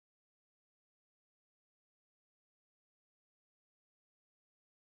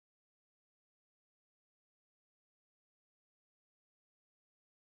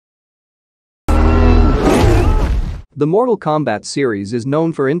The Mortal Kombat series is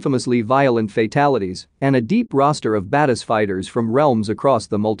known for infamously violent fatalities and a deep roster of badass fighters from realms across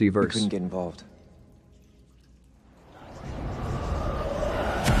the multiverse. You couldn't get involved.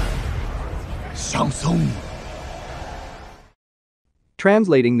 Samsung.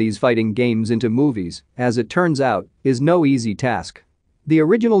 Translating these fighting games into movies, as it turns out, is no easy task. The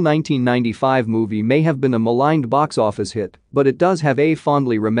original 1995 movie may have been a maligned box office hit, but it does have a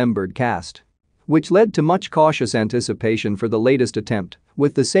fondly remembered cast. Which led to much cautious anticipation for the latest attempt,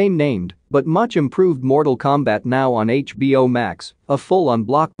 with the same named but much improved Mortal Kombat now on HBO Max, a full-on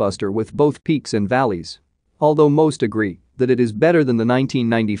blockbuster with both peaks and valleys. Although most agree that it is better than the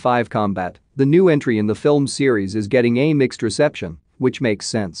 1995 Kombat, the new entry in the film series is getting a mixed reception, which makes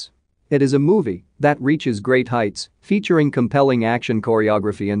sense. It is a movie that reaches great heights, featuring compelling action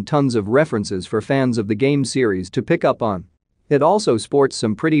choreography and tons of references for fans of the game series to pick up on. It also sports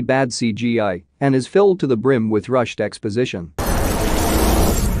some pretty bad CGI and is filled to the brim with rushed exposition.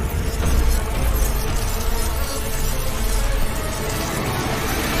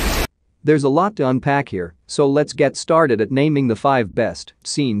 There's a lot to unpack here, so let's get started at naming the 5 best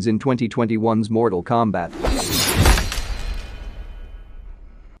scenes in 2021's Mortal Kombat.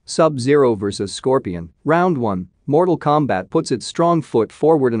 Sub-Zero vs. Scorpion, Round 1. Mortal Kombat puts its strong foot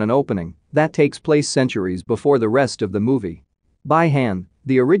forward in an opening that takes place centuries before the rest of the movie. By hand,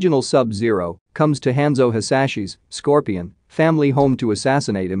 the original Sub-Zero comes to Hanzo Hasashi's Scorpion family home to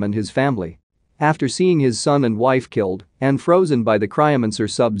assassinate him and his family. After seeing his son and wife killed and frozen by the cryomancer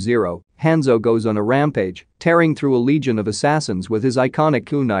Sub-Zero, Hanzo goes on a rampage, tearing through a legion of assassins with his iconic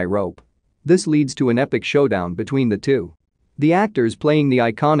kunai rope. This leads to an epic showdown between the two. The actors playing the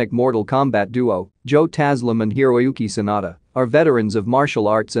iconic Mortal Kombat duo, Joe Taslim and Hiroyuki Sanada, are veterans of martial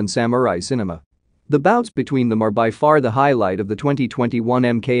arts and samurai cinema. The bouts between them are by far the highlight of the 2021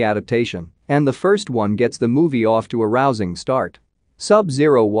 MK adaptation, and the first one gets the movie off to a rousing start.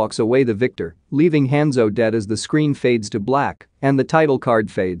 Sub-Zero walks away the victor, leaving Hanzo dead as the screen fades to black and the title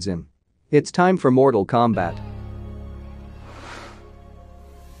card fades in. It's time for Mortal Kombat.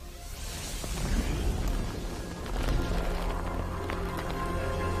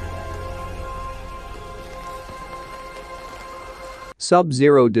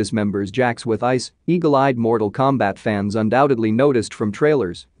 Sub-Zero dismembers Jax with ice. Eagle-eyed Mortal Kombat fans undoubtedly noticed from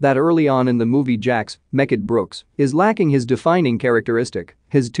trailers that early on in the movie Jax, Mechad Brooks, is lacking his defining characteristic,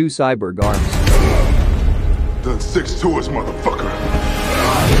 his 2 cyborg arms. Done 6 to us, motherfucker.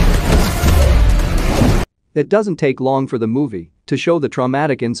 It doesn't take long for the movie to show the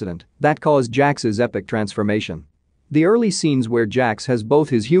traumatic incident that caused Jax's epic transformation. The early scenes where Jax has both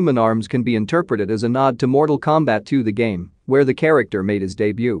his human arms can be interpreted as a nod to Mortal Kombat 2 the game, where the character made his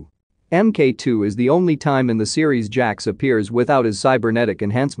debut. MK2 is the only time in the series Jax appears without his cybernetic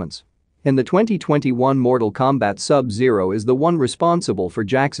enhancements. In the 2021 Mortal Kombat, Sub-Zero is the one responsible for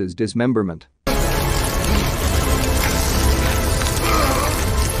Jax's dismemberment.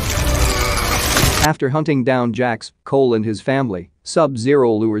 After hunting down Jax, Cole and his family,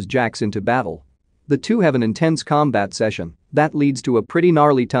 Sub-Zero lures Jax into battle. The two have an intense combat session that leads to a pretty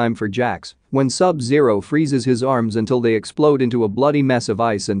gnarly time for Jax when Sub-Zero freezes his arms until they explode into a bloody mess of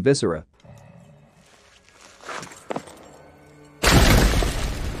ice and viscera.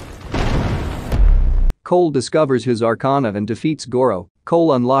 Cole discovers his Arcana and defeats Goro.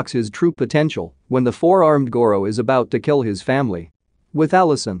 Cole unlocks his true potential when the 4-armed Goro is about to kill his family. With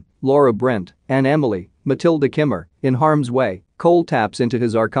Allison, Laura Brent, and Emily, Matilda Kimmer, in harm's way, Cole taps into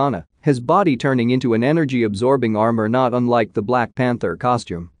his Arcana, his body turning into an energy-absorbing armor not unlike the Black Panther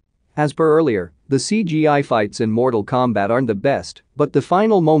costume. As per earlier, the CGI fights in Mortal Kombat aren't the best, but the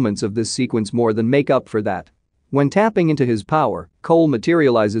final moments of this sequence more than make up for that. When tapping into his power, Cole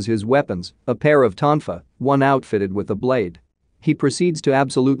materializes his weapons, a pair of tonfa, one outfitted with a blade. He proceeds to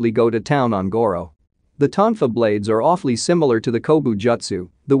absolutely go to town on Goro. The tonfa blades are awfully similar to the Kobu Jutsu,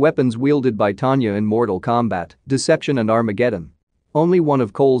 the weapons wielded by Tanya in Mortal Kombat, Deception and Armageddon. Only one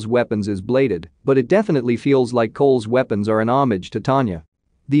of Cole's weapons is bladed, but it definitely feels like Cole's weapons are an homage to Tanya.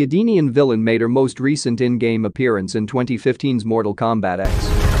 The Edenian villain made her most recent in-game appearance in 2015's Mortal Kombat X.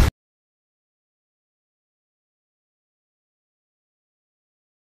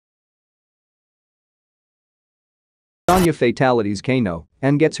 Tanya fatalities Kano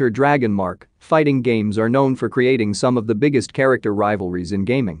and gets her dragon mark. Fighting games are known for creating some of the biggest character rivalries in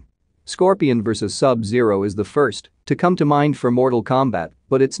gaming. Scorpion vs. Sub-Zero is the first to come to mind for Mortal Kombat,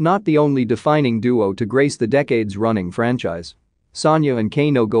 but it's not the only defining duo to grace the decades-running franchise. Sonya and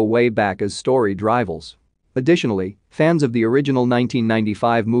Kano go way back as storied rivals. Additionally, fans of the original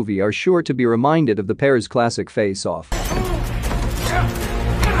 1995 movie are sure to be reminded of the pair's classic face-off.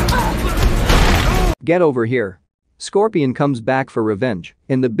 Get over here. Scorpion comes back for revenge.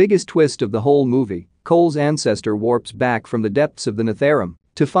 In the biggest twist of the whole movie, Cole's ancestor warps back from the depths of the Netherim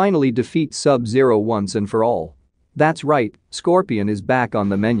to finally defeat Sub-Zero once and for all. That's right, Scorpion is back on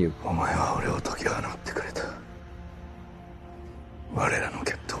the menu.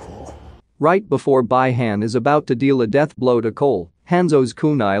 Right before Bai-Han is about to deal a death blow to Cole, Hanzo's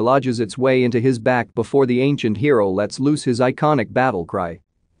kunai lodges its way into his back before the ancient hero lets loose his iconic battle cry.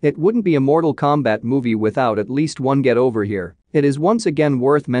 It wouldn't be a Mortal Kombat movie without at least one get over here. It is once again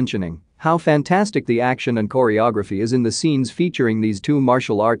worth mentioning how fantastic the action and choreography is in the scenes featuring these two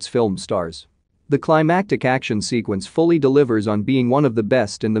martial arts film stars. The climactic action sequence fully delivers on being one of the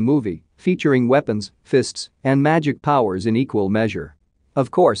best in the movie, featuring weapons, fists, and magic powers in equal measure. Of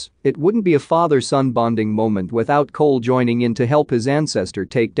course, it wouldn't be a father-son bonding moment without Cole joining in to help his ancestor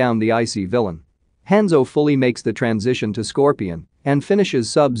take down the icy villain. Hanzo fully makes the transition to Scorpion and finishes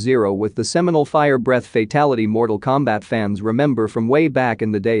Sub-Zero with the seminal fire breath fatality Mortal Kombat fans remember from way back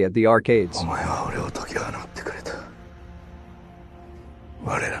in the day at the arcades.